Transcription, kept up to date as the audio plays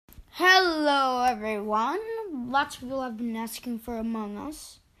everyone. Lots of people have been asking for Among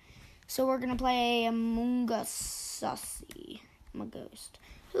Us. So we're going to play Amoongus Sussy. I'm a ghost.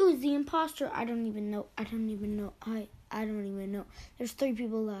 Who is the imposter? I don't even know. I don't even know. There's 3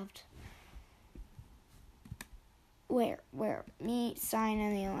 people left. Where? Me, Sign,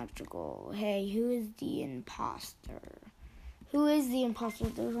 and the electrical. Hey, who is the imposter?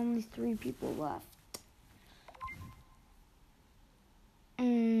 There's only 3 people left.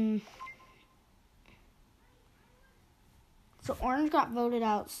 So Orange got voted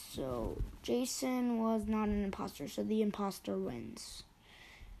out, so Jason was not an imposter, so the imposter wins.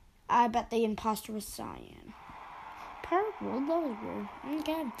 I bet the imposter was Cyan. Purple, that was weird.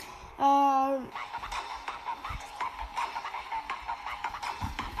 Okay.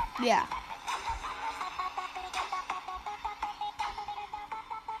 Yeah.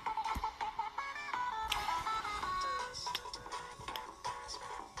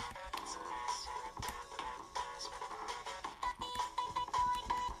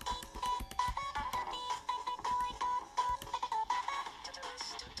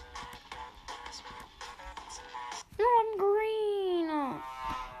 No, I'm green.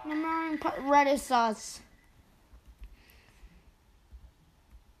 Red is sus.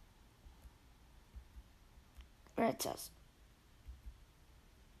 Red sus.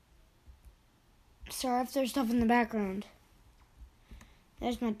 Sorry if there's stuff in the background.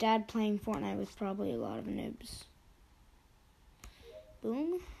 There's my dad playing Fortnite with probably a lot of noobs.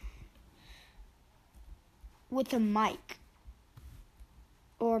 Boom. With a mic.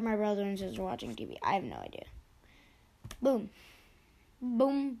 Or my brother and sister watching TV. I have no idea. Boom.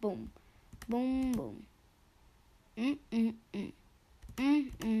 Boom, boom. Boom, boom.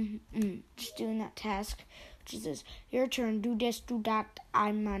 Just doing that task. Which is, your turn. Do this, do that.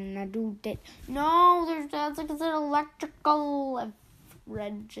 I'm gonna do that. No, that's like it's an electrical. If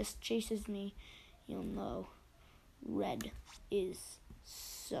Red just chases me, you'll know. Red is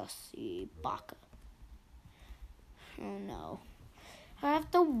sussy baka. Oh no. I have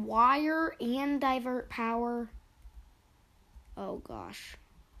to wire and divert power. Oh gosh.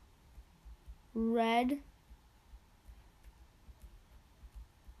 Red.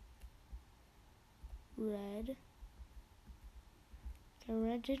 Okay,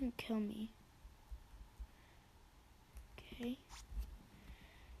 Red didn't kill me. Okay.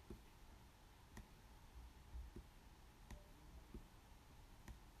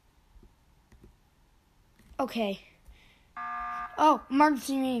 Okay. Oh,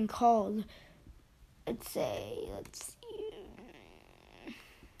 emergency meeting called. Let's see.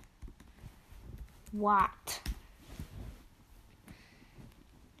 What?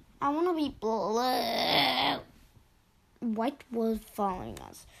 I want to be blue. White was following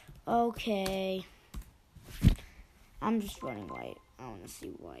us. Okay. I'm just running white. I want to see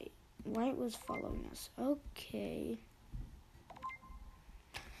white. White was following us. Okay.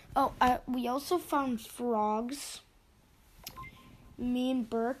 Oh, we also found frogs. Me and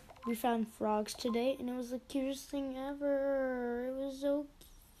Burke, we found frogs today, and it was the cutest thing ever. It was so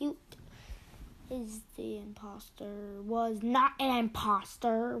cute. Is the imposter was not an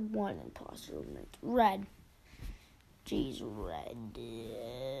imposter. One imposter. Red. Jeez, Red.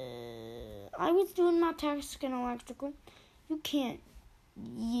 I was doing my task in electrical. You can't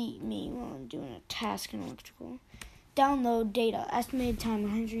yeet me while I'm doing a task in electrical. Download data. Estimated time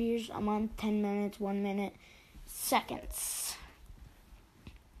 100 years, a month, 10 minutes, 1 minute, seconds.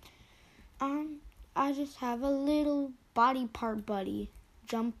 I just have a little body part buddy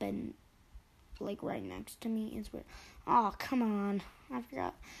jumping like right next to me. It's weird. Oh, come on. I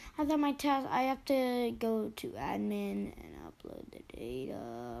forgot. I thought my task, I have to go to admin and upload the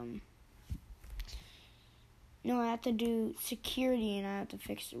data. No, I have to do security and I have to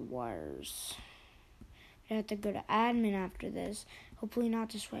fix the wires. I have to go to admin after this. Hopefully not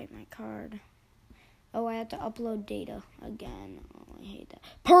to swipe my card. Oh, I have to upload data again. Oh, I hate that.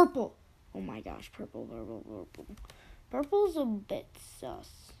 Purple! Oh my gosh, purple. Purple's a bit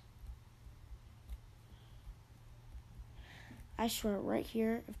sus. I swear, right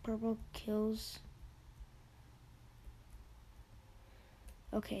here, if purple kills...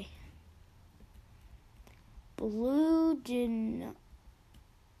 Okay. Blue didn't...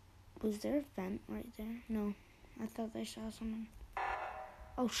 Was there a vent right there? No. I thought I saw someone.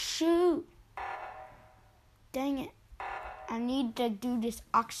 Oh, shoot! Dang it. I need to do this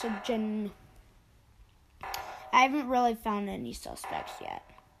oxygen. I haven't really found any suspects yet.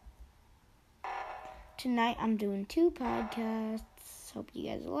 Tonight I'm doing 2 podcasts. Hope you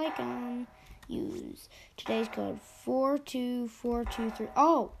guys like them. Use today's code 42423.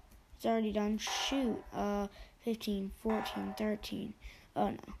 Oh, it's already done. Shoot. 15, 14, 13. Oh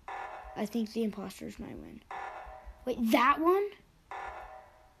no. I think the imposters might win. Wait, that one?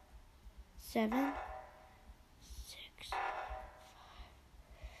 7, 6, 5,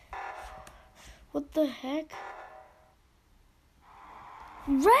 4. What the heck?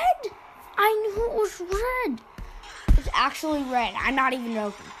 Red? I knew it was red. It's actually red. I'm not even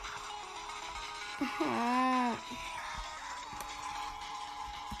joking.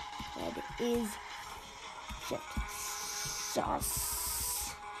 Red is shit. Sauce.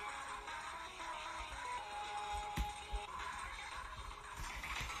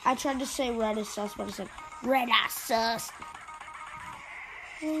 I tried to say red is sus, but I said red is sus.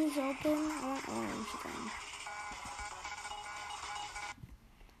 Wings open. I want orange then.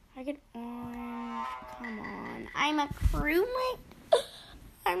 I get orange. Come on. I'm a crewmate.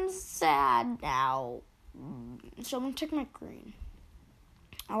 I'm sad now. So I'm going to take my green.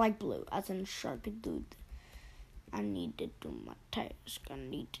 I like blue, as in shark dude. I need to do my task. I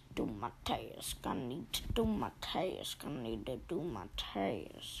need to do my task. I need to do my task. I need to do my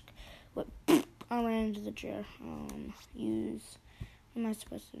task. What? I ran into the chair. Use. What am I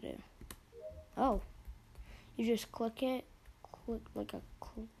supposed to do? Oh. You just click it. Click like a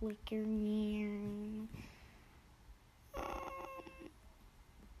clicker.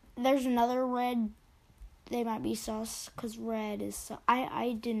 There's another red. They might be sus, because red is sus.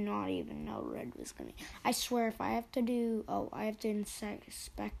 I did not even know red was going to be. I swear, if I have to do... Oh, I have to inspect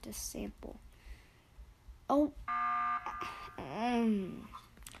a sample. Oh.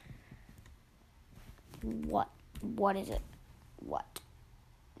 What? What is it? What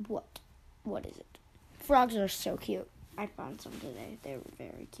is it? Frogs are so cute. I found some today. They were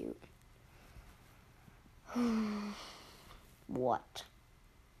very cute. What?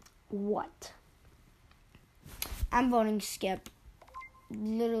 I'm voting skip.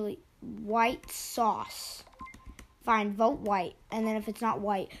 Literally, white sauce. Fine, vote white. And then if it's not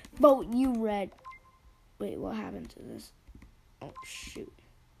white, vote you red. Wait, what happened to this? Oh, shoot.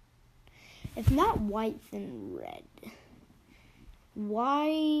 If not white, then red.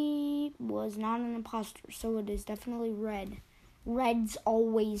 White was not an imposter, so it is definitely red. Red's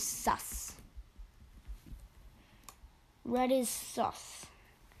always sus. Red is sus.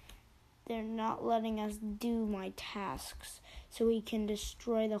 They're not letting us do my tasks so we can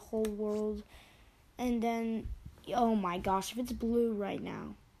destroy the whole world. And then, oh my gosh, if it's blue right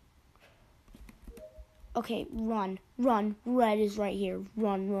now. Okay, run. Red is right here.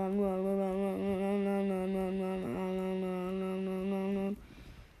 Run.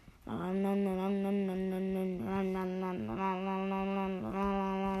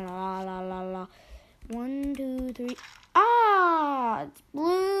 One, two, three. Ah, it's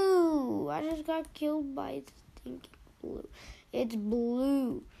blue. I just got killed by stinking blue. It's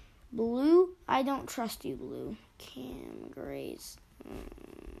blue. Blue, I don't trust you, blue. Cam Grace.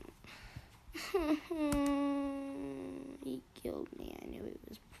 He killed me. I knew it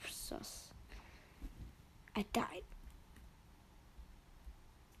was sus. I died.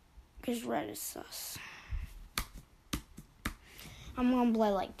 Because red is sus. I'm going to play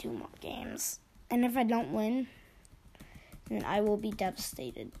like 2 more games. And if I don't win, then I will be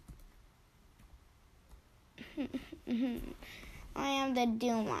devastated. I have to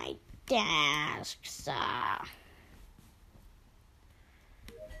do my tasks.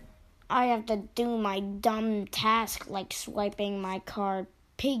 I have to do my dumb task like swiping my card.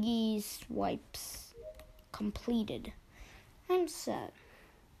 Piggy swipes completed. I'm sad.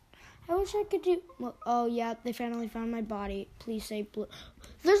 I wish I could do... Well, oh, yeah, they finally found my body. Please say blue.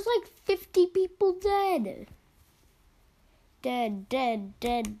 There's like 50 people dead. Dead.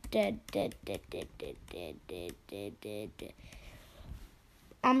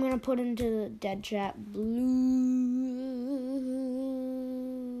 I'm going to put into the dead chat blue.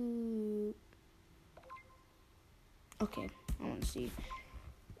 Okay, I want to see.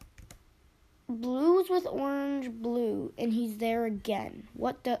 Blue's with orange, blue, and he's there again.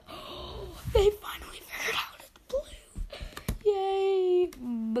 What the... They finally figured out it's blue. Yay,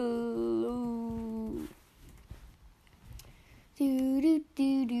 blue.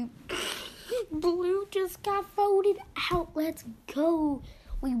 Do. Blue just got voted out. Let's go.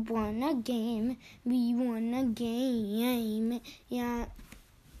 We won a game. Yeah.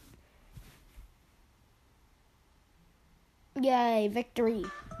 Yay, victory.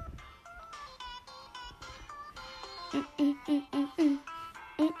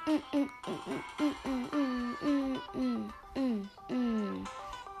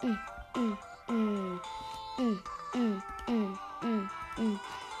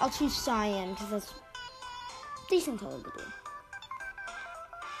 I'll choose cyan because that's decent color to blue.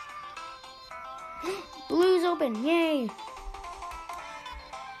 Blue's open, yay!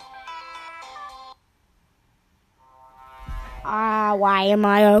 Why am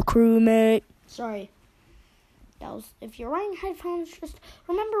I a crewmate? Sorry. If you're wearing headphones, just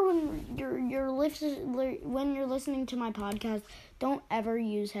remember when you're listening to my podcast, don't ever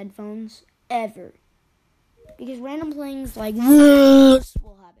use headphones ever, because random things like this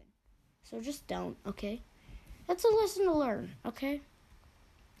will happen. So just don't, okay? That's a lesson to learn, okay?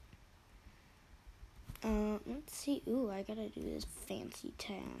 Let's see. Ooh, I gotta do this fancy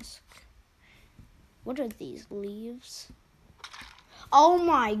task. What are these leaves? Oh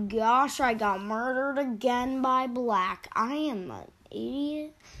my gosh, I got murdered again by Black. I am an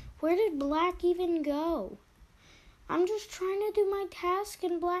idiot. Where did Black even go? I'm just trying to do my task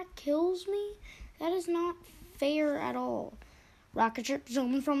and Black kills me? That is not fair at all. Rocket ship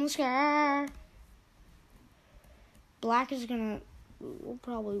zooming from the sky. Black is will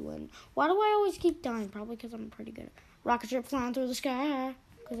probably win. Why do I always keep dying? Probably because I'm pretty good at rocket ship flying through the sky.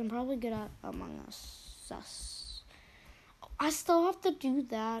 Because I'm probably good at Among Us. I still have to do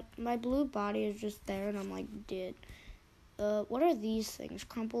that. My blue body is just there, and I'm like, dead. What are these things?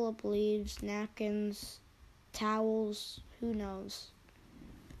 Crumple up leaves, napkins, towels. Who knows?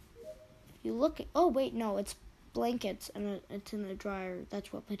 You look at... Oh, wait, no. It's blankets, and it's in the dryer.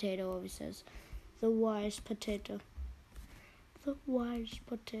 That's what Potato always says. The wise potato. The wise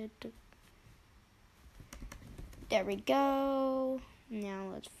potato. There we go. Now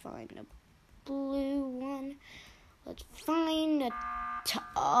let's find a blue one. Let's find a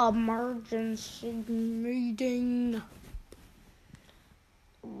emergency meeting.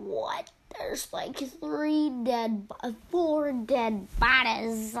 What? There's like 4 dead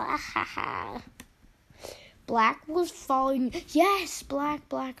bodies. Black was falling. Yes, black.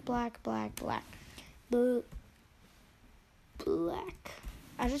 Black.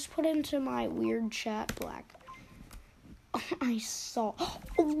 I just put into my weird chat black. I saw.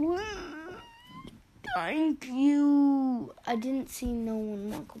 Thank you. I didn't see no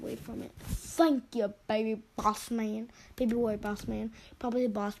one walk away from it. Thank you, baby boss man. Baby boy boss man. Probably the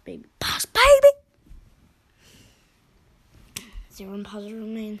boss baby. Boss baby! 0 imposter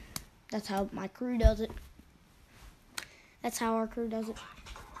remain. That's how my crew does it. That's how our crew does it.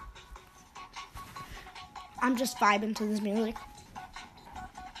 I'm just vibing to this music.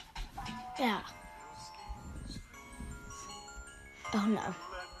 Yeah. Oh no.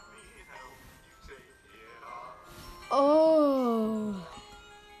 Oh.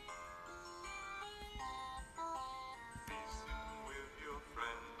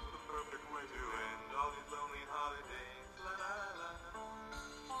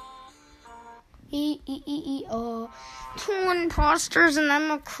 Oh. 2 imposters and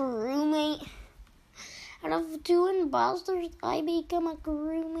I'm a crewmate. Out of 2 imposters, I become a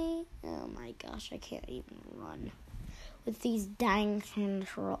crewmate. Oh my gosh, I can't even run with these dang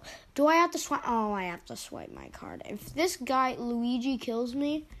controls. Do I have to swipe? Oh, I have to swipe my card. If this guy, Luigi, kills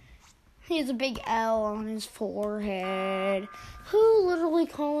me, he has a big L on his forehead. Who literally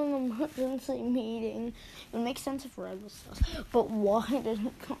called an emergency meeting? It would make sense if Red was sus. But why did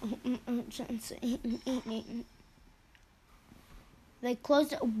it call an emergency meeting? They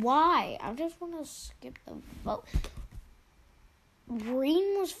closed it. Why? I just want to skip the vote.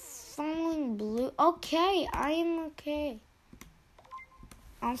 Green was following blue. Okay, I am okay.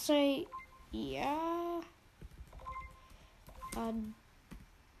 I'll say, yeah. I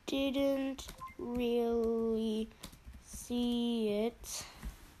didn't really see it.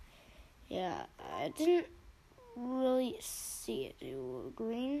 Yeah, I didn't really see it.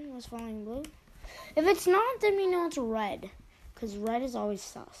 Green was following blue. If it's not, then we know it's red. Because red is always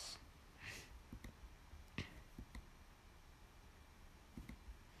sus.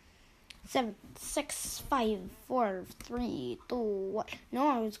 7, 6, 5, 4, 3, 2, 1. No,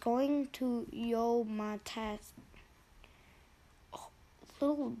 I was going to my task. Oh,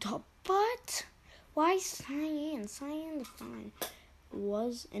 little but why cyan? Cyan is fine.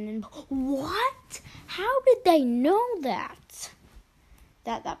 Was an what? How did they know that?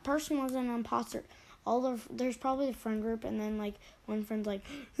 That person was an imposter. There's probably the friend group, and then like one friend's like,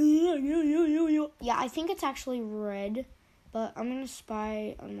 yeah, I think it's actually red. But I'm going to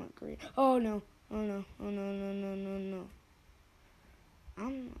spy on what green. Oh, no. I'm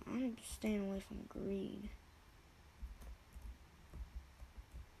staying away from green.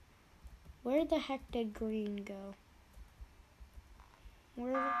 Where the heck did green go?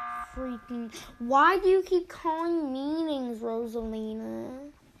 Where the freaking... Why do you keep calling meetings,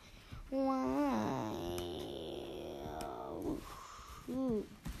 Rosalina? Why? Ooh.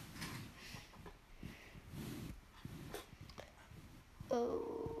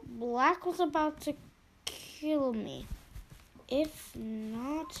 Oh, Black was about to kill me. If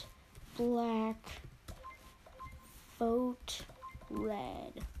not Black vote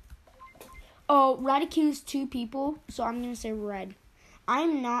red. Oh, red accused 2 people, so I'm going to say red.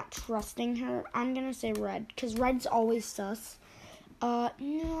 I'm not trusting her. I'm going to say red, because red's always sus. No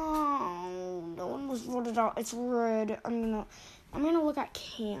one was voted out. It's red. I'm gonna look at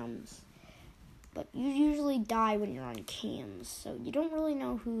cams. But you usually die when you're on cams, so you don't really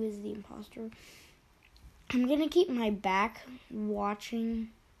know who is the imposter. I'm gonna keep my back watching.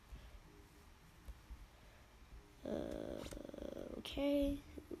 Okay.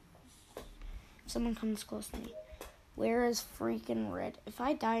 Someone comes close to me. Where is freaking red? If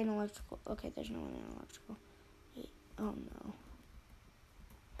I die in electrical... Okay, there's no one in electrical. Wait, oh no.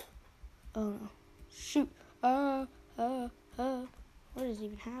 Oh no. Shoot. What is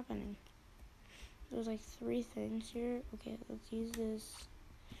even happening? There's like 3 things here. Okay, let's use this.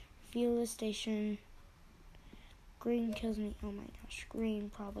 Fuel the station. Green kills me. Oh my gosh. Green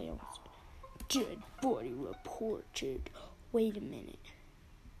probably almost. Dead body reported. Wait a minute.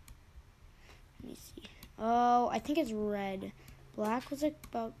 Let me see. Oh, I think it's red. Black was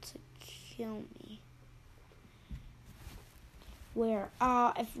about to kill me. Where?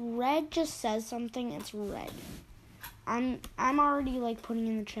 If red just says something, it's red. I'm already like putting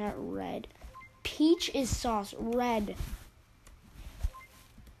in the chat red. Peach is sauce. Red.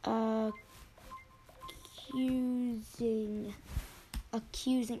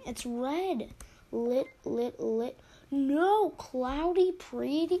 Accusing. It's red. Lit. No, Cloudy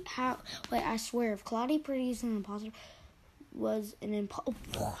Pretty. How? Wait, I swear, if Cloudy Pretty is an imposter, was an imposter.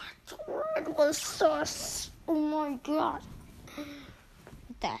 What? Red was sus. Oh my god. What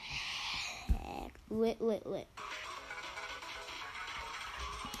the heck? Lit.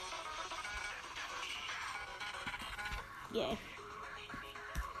 Yeah.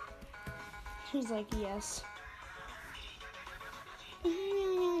 He's like, yes.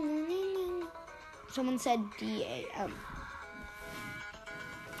 Someone said DAM.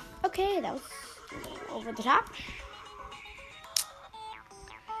 Okay, that was over the top.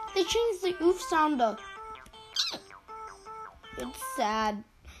 They changed the oof sound to... It's sad.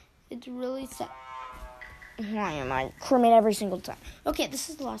 It's really sad. Why am I crimming every single time? Okay, this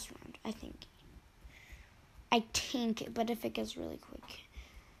is the last round, I think. But if it gets really quick.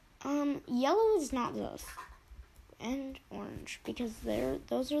 Yellow is not those. And orange, because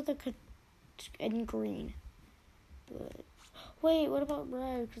those are the... And green. But, wait, what about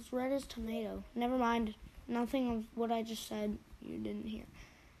red? Because red is tomato. Never mind. Nothing of what I just said you didn't hear.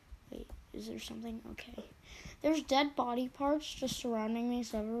 Wait, is there something? Okay. There's dead body parts just surrounding me,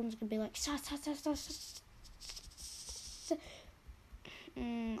 so everyone's going to be like,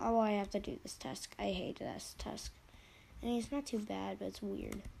 oh, I have to do this task. I hate this task. I mean, it's not too bad, but it's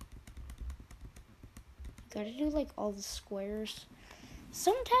weird. You gotta do, like, all the squares.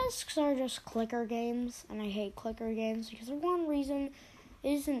 Some tasks are just clicker games, and I hate clicker games because for one reason, it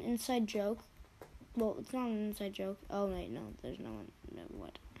is an inside joke. Well, it's not an inside joke. Oh, wait, no, there's no one. No,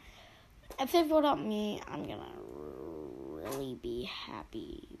 what? If they vote out me, I'm gonna really be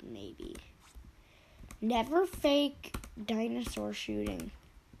happy, maybe. Never fake dinosaur shooting.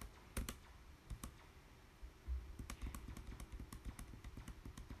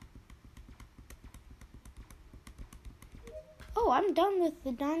 Oh, I'm done with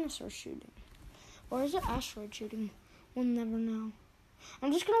the dinosaur shooting. Or is it asteroid shooting? We'll never know.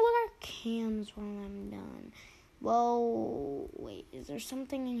 I'm just going to look at cams when I'm done. Well, wait, is there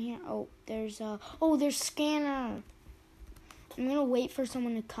something in here? Oh, there's scanner. I'm going to wait for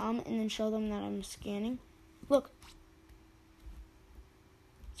someone to come and then show them that I'm scanning. Look.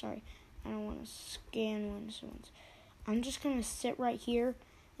 Sorry, I don't want to scan when someone's... I'm just going to sit right here,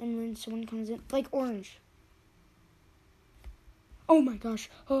 and when someone comes in, like orange. Oh my gosh.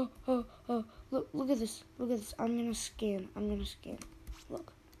 Oh. Look at this. I'm going to scan.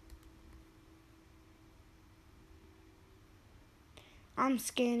 Look. I'm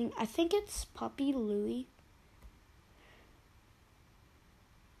scanning. I think it's Puppy Louie.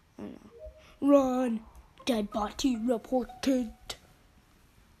 I don't know. Run. Dead body reported.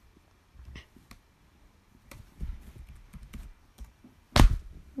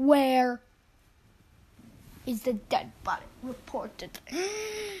 Where is the dead body reported?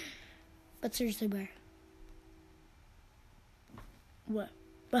 But seriously, where? What?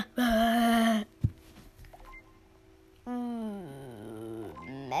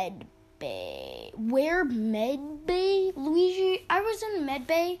 Med Bay. Where Med Bay? Luigi, I was in Med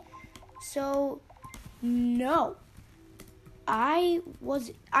Bay, so no. I was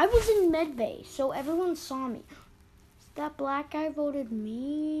in Med Bay, so everyone saw me. That black guy voted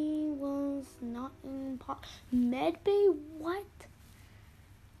me was not in Med Bay? What?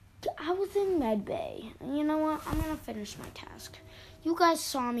 I was in med bay. And you know what? I'm going to finish my task. You guys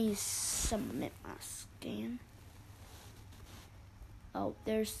saw me submit my scan. Oh,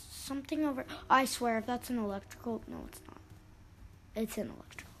 there's something over... I swear, if that's an electrical... No, it's not. It's an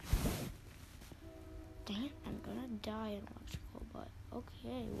electrical. Dang it, I'm gonna die in electrical, but...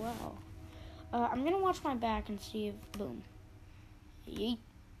 Okay, well... I'm gonna watch my back and see if... Boom. Yeet.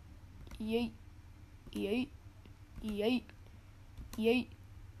 Yeet. Yeet. Yeet. Yeet.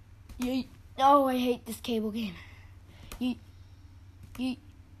 Yeet. Oh, I hate this cable game. Yeet. Yeet.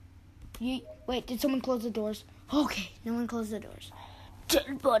 Yeet. Wait, did someone close the doors? Okay, no one closed the doors.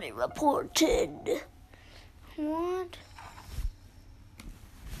 Dead body reported. What?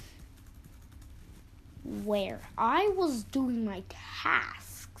 Where? I was doing my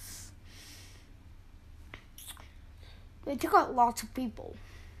tasks. They took out lots of people.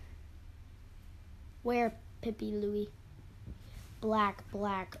 Where, Pippi Louie? Black,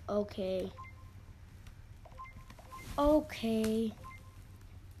 okay. Okay.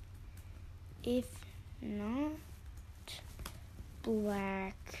 If not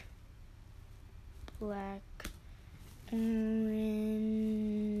black,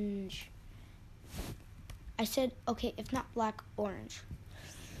 orange. I said, okay, if not black, orange.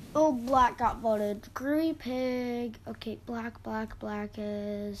 Oh, black got voted. Screwy pig. Okay, black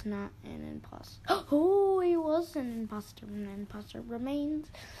is not an imposter. Oh, he was an imposter. An imposter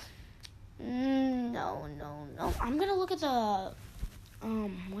remains. No. I'm gonna look at the,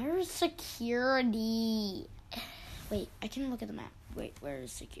 where's security? Wait, I can look at the map. Wait, where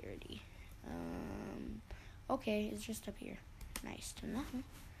is security? Okay, it's just up here. Nice to know.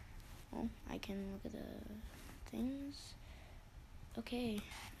 Oh, I can look at the things. Okay,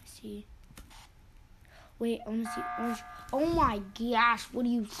 I see. Wait, I want to see orange. Oh my gosh, what are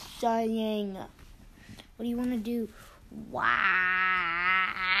you saying? What do you want to do?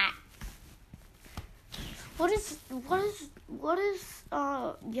 Wow. What is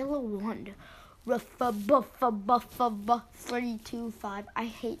yellow wand? Ruffa buffa buffa buff 325. I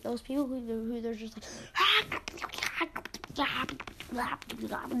hate those people who they're just like.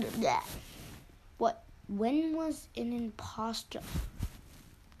 What? When was an imposter?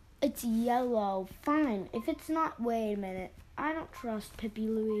 It's yellow. Fine. If it's not, wait a minute. I don't trust Pippi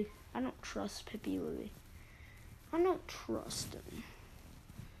Louie. I don't trust him.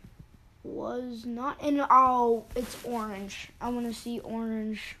 Was not in. Oh, it's orange. I want to see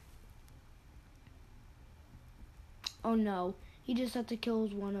orange. Oh no. He just had to kill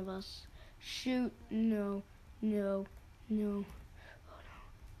one of us. Shoot. No. Oh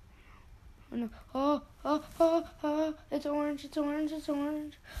no. Oh, it's orange.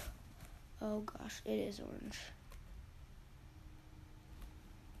 Oh gosh, it is orange.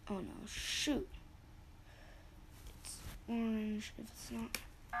 Oh no, shoot. It's orange. If it's not,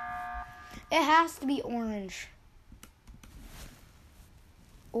 it has to be orange.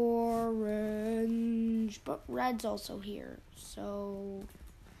 Orange, but red's also here. So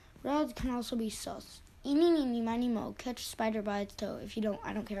red can also be sus. Eeny, meeny, miny, mo. Catch a spider by its toe. If you don't,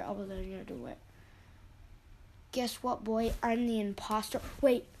 I don't care. I'll let you do it. Guess what, boy? I'm the imposter.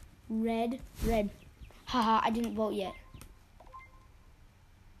 Wait, red. Haha, I didn't vote yet.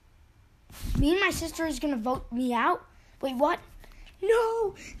 Me and my sister is gonna vote me out? Wait, what?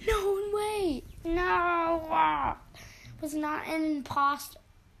 No way. No. Was not an imposter.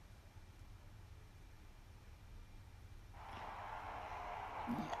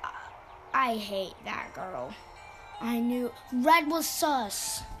 I hate that girl. I knew. Red was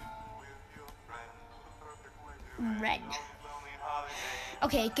sus. Red.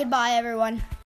 Okay, goodbye, everyone.